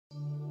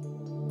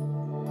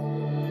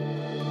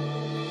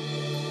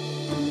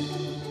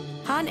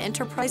Hahn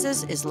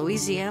Enterprises is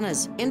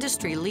Louisiana's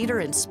industry leader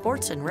in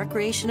sports and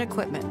recreation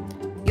equipment.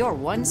 Your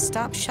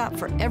one-stop shop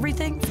for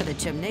everything for the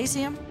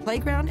gymnasium,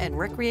 playground, and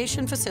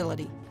recreation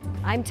facility.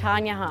 I'm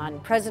Tanya Hahn,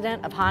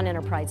 president of Hahn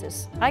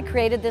Enterprises. I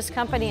created this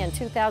company in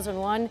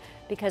 2001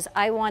 because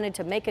I wanted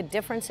to make a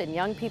difference in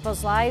young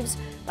people's lives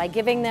by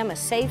giving them a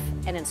safe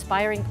and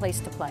inspiring place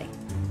to play.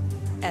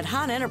 At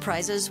Hahn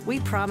Enterprises, we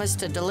promise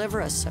to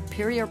deliver a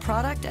superior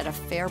product at a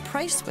fair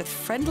price with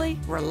friendly,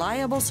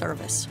 reliable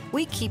service.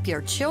 We keep your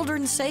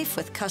children safe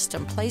with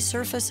custom play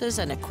surfaces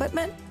and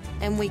equipment,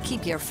 and we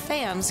keep your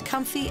fans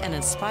comfy and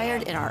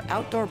inspired in our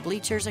outdoor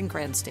bleachers and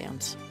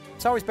grandstands.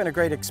 It's always been a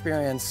great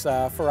experience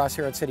for us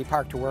here at City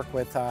Park to work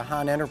with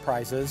Hahn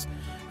Enterprises.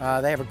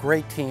 They have a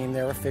great team,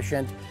 they're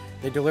efficient,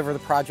 they deliver the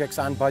projects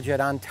on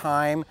budget, on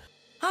time.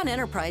 Hahn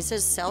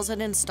Enterprises sells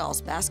and installs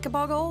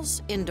basketball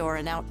goals, indoor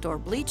and outdoor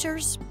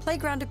bleachers,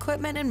 playground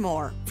equipment, and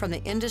more from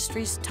the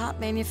industry's top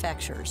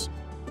manufacturers.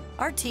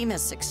 Our team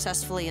has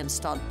successfully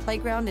installed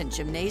playground and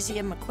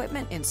gymnasium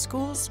equipment in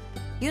schools,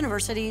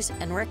 universities,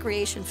 and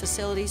recreation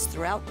facilities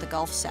throughout the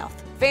Gulf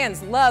South.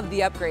 Fans love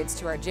the upgrades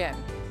to our gym,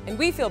 and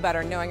we feel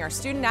better knowing our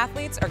student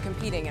athletes are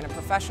competing in a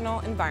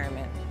professional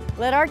environment.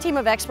 Let our team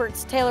of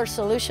experts tailor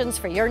solutions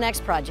for your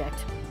next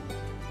project.